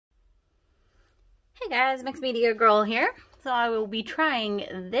Guys, Mixed Media Girl here. So I will be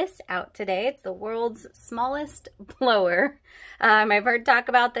trying this out today. It's the world's smallest blower. I've heard talk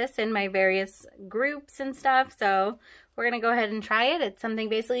about this in my various groups and stuff, so we're gonna go ahead and try it. It's something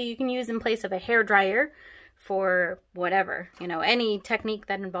basically you can use in place of a hair dryer for whatever, you know, any technique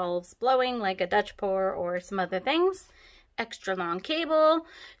that involves blowing, like a Dutch pour or some other things. Extra long cable,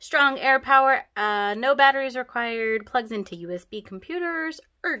 strong air power, no batteries required, plugs into USB computers,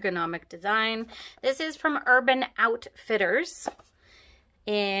 ergonomic design. This is from Urban Outfitters.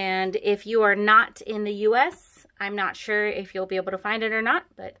 And if you are not in the US, I'm not sure if you'll be able to find it or not,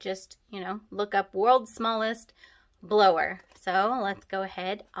 but just, you know, look up world's smallest blower. So let's go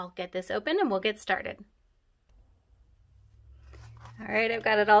ahead. I'll get this open and we'll get started. All right, I've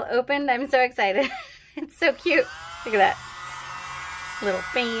got it all opened. I'm so excited. It's so cute. Look at that. Little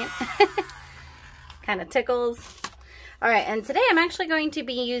faint. Kind of tickles. All right, and today I'm actually going to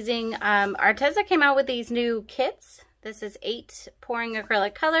be using, Arteza came out with these new kits. This is 8 pouring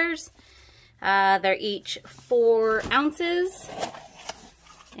acrylic colors. They're each 4 ounces.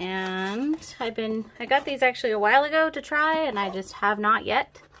 And I got these actually a while ago to try, and I just have not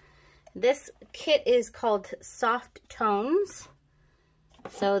yet. This kit is called Soft Tones.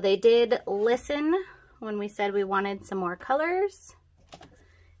 So they did listen when we said we wanted some more colors.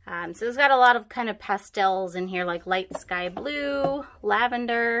 So it's got a lot of kind of pastels in here, like light sky blue,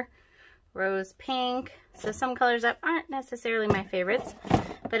 lavender, rose pink. So some colors that aren't necessarily my favorites,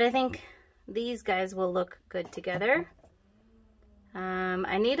 but I think these guys will look good together.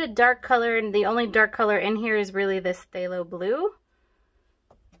 I need a dark color, and the only dark color in here is really this phthalo blue.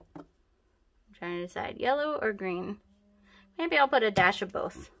 I'm trying to decide yellow or green. Maybe I'll put a dash of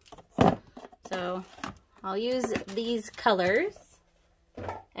both. So I'll use these colors.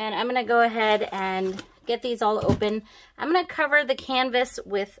 And I'm going to go ahead and get these all open. I'm going to cover the canvas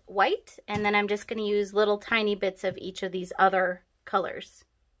with white, and then I'm just going to use little tiny bits of each of these other colors.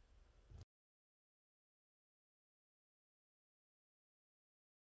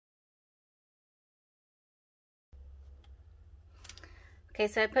 Okay,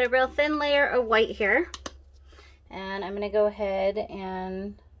 so I put a real thin layer of white here, and I'm going to go ahead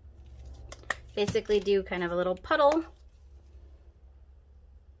and basically do kind of a little puddle.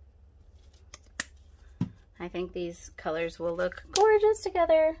 I think these colors will look gorgeous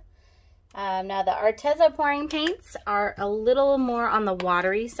together. Now the Arteza pouring paints are a little more on the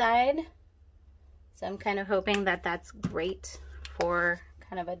watery side. So I'm kind of hoping that that's great for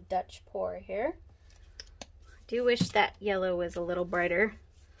kind of a Dutch pour here. I do wish that yellow was a little brighter.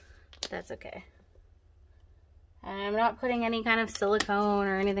 That's okay. I'm not putting any kind of silicone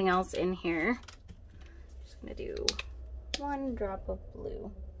or anything else in here. Just gonna do 1 drop of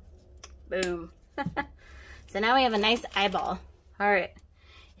blue. Boom. So now we have a nice eyeball. All right,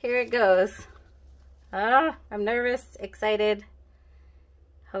 here it goes. I'm nervous, excited.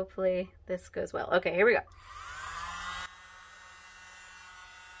 Hopefully this goes well. Okay, here we go.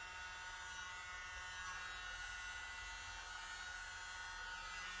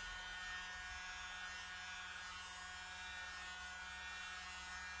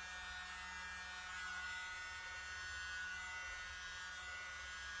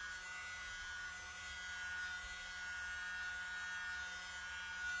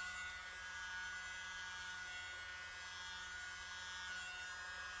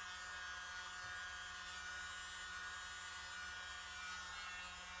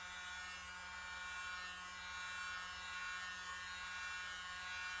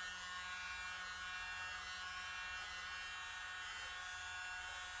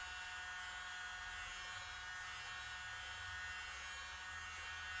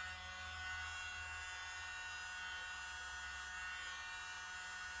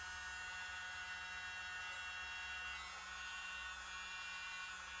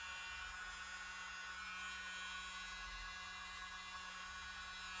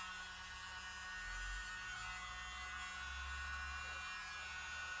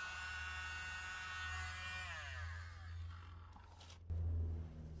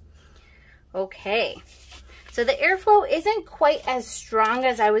 Okay, so the airflow isn't quite as strong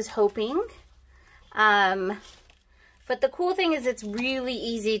as I was hoping, but the cool thing is it's really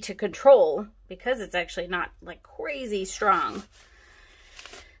easy to control because it's actually not like crazy strong.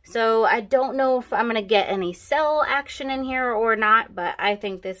 So I don't know if I'm gonna get any cell action in here or not, but I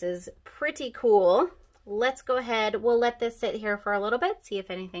think this is pretty cool. Let's go ahead, we'll let this sit here for a little bit, see if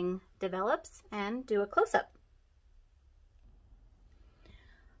anything develops, and do a close-up.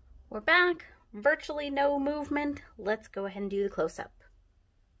 We're back, virtually no movement. Let's go ahead and do the close-up.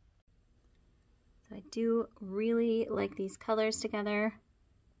 So I do really like these colors together.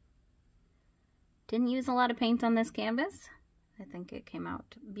 Didn't use a lot of paint on this canvas. I think it came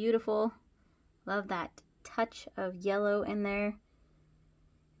out beautiful. Love that touch of yellow in there.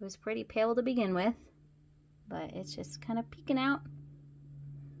 It was pretty pale to begin with, but it's just kind of peeking out.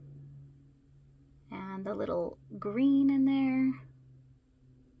 And the little green in there.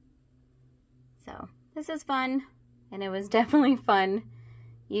 So this is fun, and it was definitely fun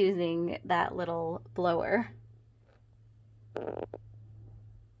using that little blower.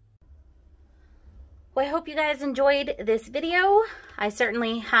 Well, I hope you guys enjoyed this video. I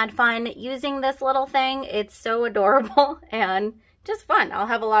certainly had fun using this little thing. It's so adorable and just fun. I'll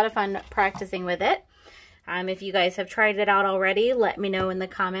have a lot of fun practicing with it. If you guys have tried it out already, let me know in the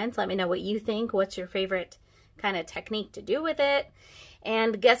comments. Let me know what you think. What's your favorite kind of technique to do with it?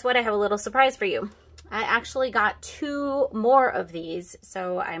 And guess what? I have a little surprise for you. I actually got 2 more of these,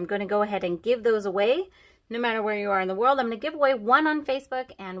 so I'm going to go ahead and give those away. No matter where you are in the world, I'm going to give away 1 on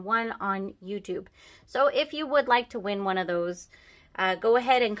Facebook and 1 on YouTube. So if you would like to win one of those, go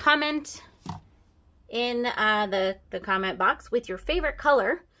ahead and comment in the comment box with your favorite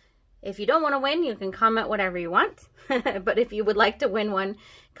color. If you don't want to win, you can comment whatever you want. But if you would like to win one,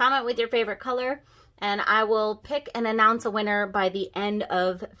 comment with your favorite color, and I will pick and announce a winner by the end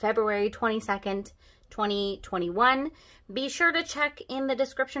of February 22nd, 2021. Be sure to check in the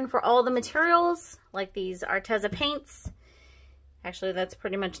description for all the materials, like these Arteza paints. Actually, that's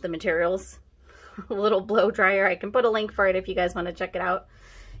pretty much the materials. A little blow dryer. I can put a link for it if you guys want to check it out.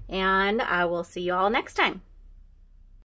 And I will see you all next time.